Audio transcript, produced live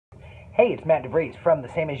Hey, it's Matt DeVries from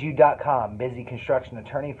thesameasyou.com, busy construction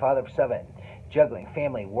attorney, father of 7, juggling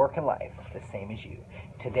family, work, and life, the same as you.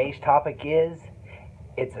 Today's topic is,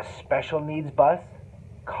 it's a special needs bus,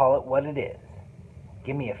 call it what it is.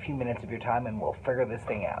 Give me a few minutes of your time and we'll figure this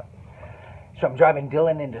thing out. So I'm driving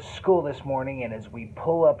Dylan into school this morning, and as we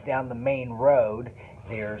pull up down the main road,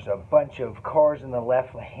 there's a bunch of cars in the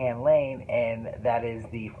left-hand lane, and that is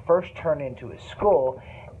the first turn into his school,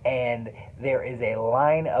 and there is a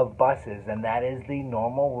line of buses, and that is the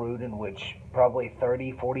normal route in which probably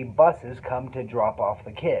 30, 40 buses come to drop off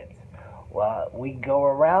the kids. Well, we go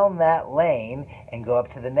around that lane and go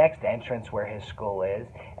up to the next entrance where his school is,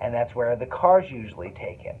 and that's where the cars usually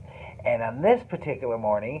take him. And on this particular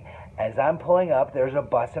morning, as I'm pulling up, there's a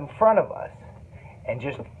bus in front of us. And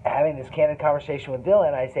just having this candid conversation with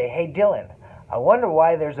Dylan, I say, hey, Dylan, I wonder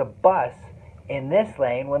why there's a bus in this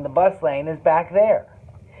lane when the bus lane is back there.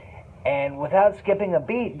 And without skipping a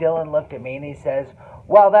beat, Dylan looked at me and he says,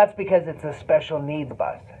 well, that's because it's a special needs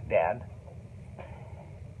bus, Dad.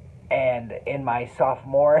 And in my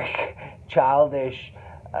sophomoric, childish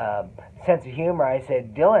sense of humor, I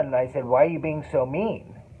said, Dylan, I said, why are you being so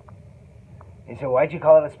mean? He said, why'd you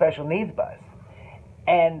call it a special needs bus?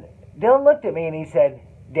 And Dylan looked at me and he said,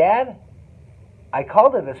 Dad, I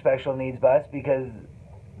called it a special needs bus because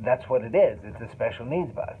that's what it is. It's a special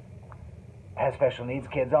needs bus. It has special needs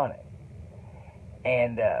kids on it.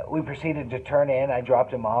 And we proceeded to turn in. I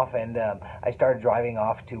dropped him off, and I started driving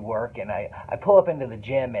off to work. And I pull up into the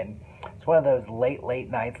gym, and it's one of those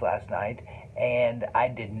late nights last night, and I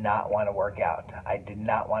did not want to work out. I did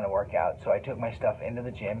not want to work out. So I took my stuff into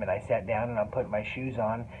the gym, and I sat down, and I'm putting my shoes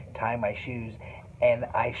on, tying my shoes, and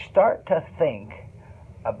I start to think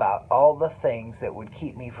about all the things that would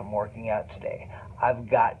keep me from working out today. I've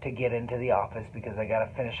got to get into the office because I got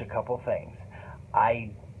to finish a couple things.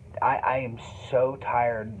 I am so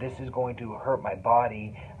tired. This is going to hurt my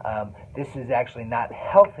body. This is actually not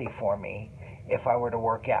healthy for me if I were to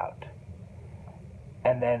work out.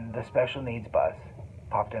 And then the special needs bus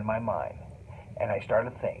popped in my mind. And I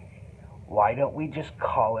started to think, why don't we just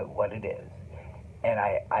call it what it is? And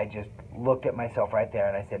I just looked at myself right there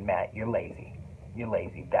and I said, Matt, you're lazy. You're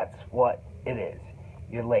lazy. That's what it is.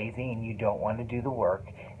 You're lazy and you don't want to do the work.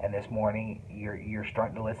 And this morning, you're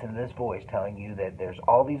starting to listen to this voice telling you that there's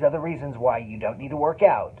all these other reasons why you don't need to work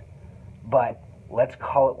out. But let's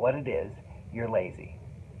call it what it is. You're lazy.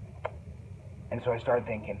 And so I started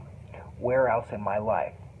thinking, where else in my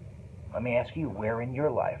life? Let me ask you, where in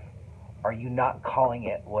your life are you not calling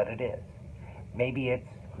it what it is? Maybe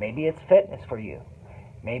it's fitness for you.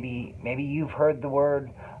 Maybe you've heard the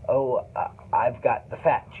word, I've got the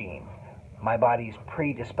fat gene. My body's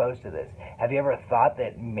predisposed to this. Have you ever thought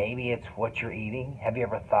that maybe it's what you're eating? Have you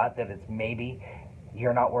ever thought that it's maybe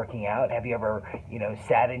you're not working out? Have you ever,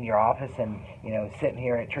 sat in your office and, sitting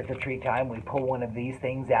here at trick-or-treat time, we pull one of these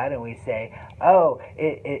things out and we say, oh,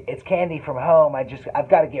 it's candy from home. I've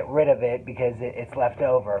got to get rid of it because it's left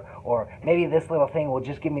over. Or maybe this little thing will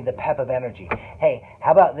just give me the pep of energy. Hey,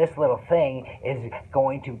 how about this little thing is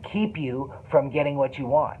going to keep you from getting what you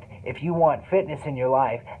want? If you want fitness in your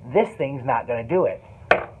life, this thing's not going to do it.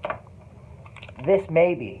 This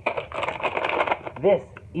maybe. This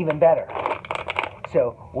even better.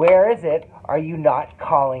 So where is it? Are you not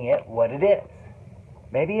calling it what it is?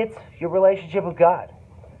 Maybe it's your relationship with God.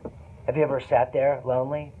 Have you ever sat there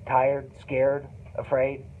lonely, tired, scared,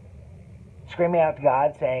 afraid, screaming out to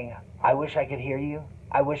God saying, I wish I could hear you.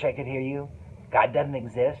 I wish I could hear you. God doesn't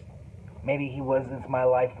exist. Maybe he was in my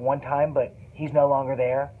life one time, but he's no longer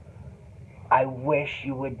there. I wish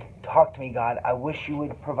you would talk to me, God. I wish you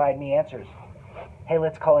would provide me answers. Hey,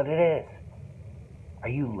 let's call it is. Are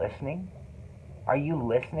you listening? Are you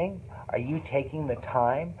listening? Are you taking the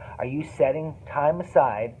time? Are you setting time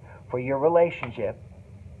aside for your relationship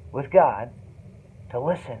with God to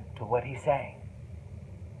listen to what he's saying?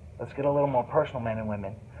 Let's get a little more personal, men and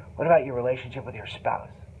women. What about your relationship with your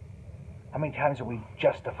spouse? How many times are we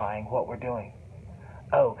justifying what we're doing?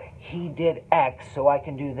 Oh, he did X, so I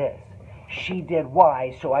can do this. She did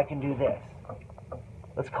Y, so I can do this.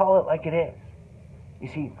 Let's call it like it is. You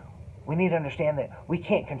see, we need to understand that we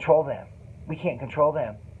can't control them. We can't control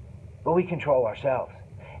them, but we control ourselves.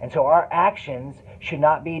 And so our actions should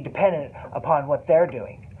not be dependent upon what they're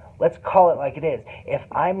doing. Let's call it like it is. If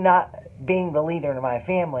I'm not being the leader in my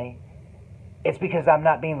family, it's because I'm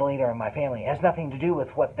not being the leader in my family. It has nothing to do with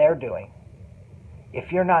what they're doing.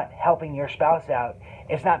 If you're not helping your spouse out,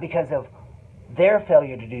 it's not because of their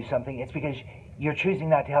failure to do something. It's because you're choosing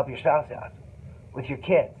not to help your spouse out. With your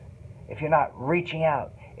kids, if you're not reaching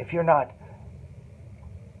out, if you're not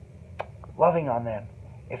loving on them,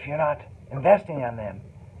 if you're not investing on them,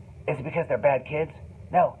 Is it because they're bad kids?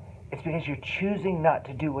 No, it's because you're choosing not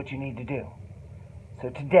to do what you need to do. So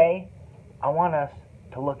today, I want us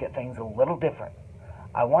to look at things a little different.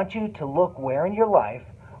 I want you to look where in your life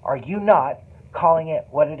are you not calling it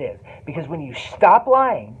what it is. Because when you stop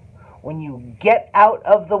lying, when you get out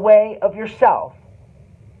of the way of yourself,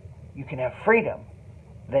 you can have freedom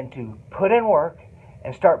then to put in work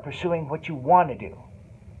and start pursuing what you want to do.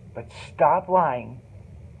 But stop lying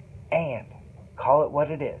and call it what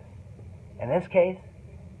it is. In this case,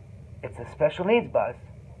 it's a special needs bus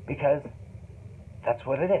because that's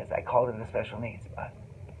what it is. I called it a special needs bus.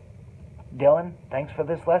 Dylan, thanks for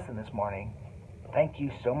this lesson this morning. Thank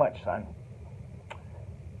you so much, son.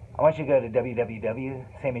 I want you to go to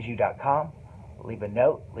www.sameasyou.com, leave a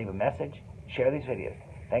note, leave a message, share these videos.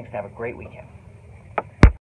 Thanks and have a great weekend.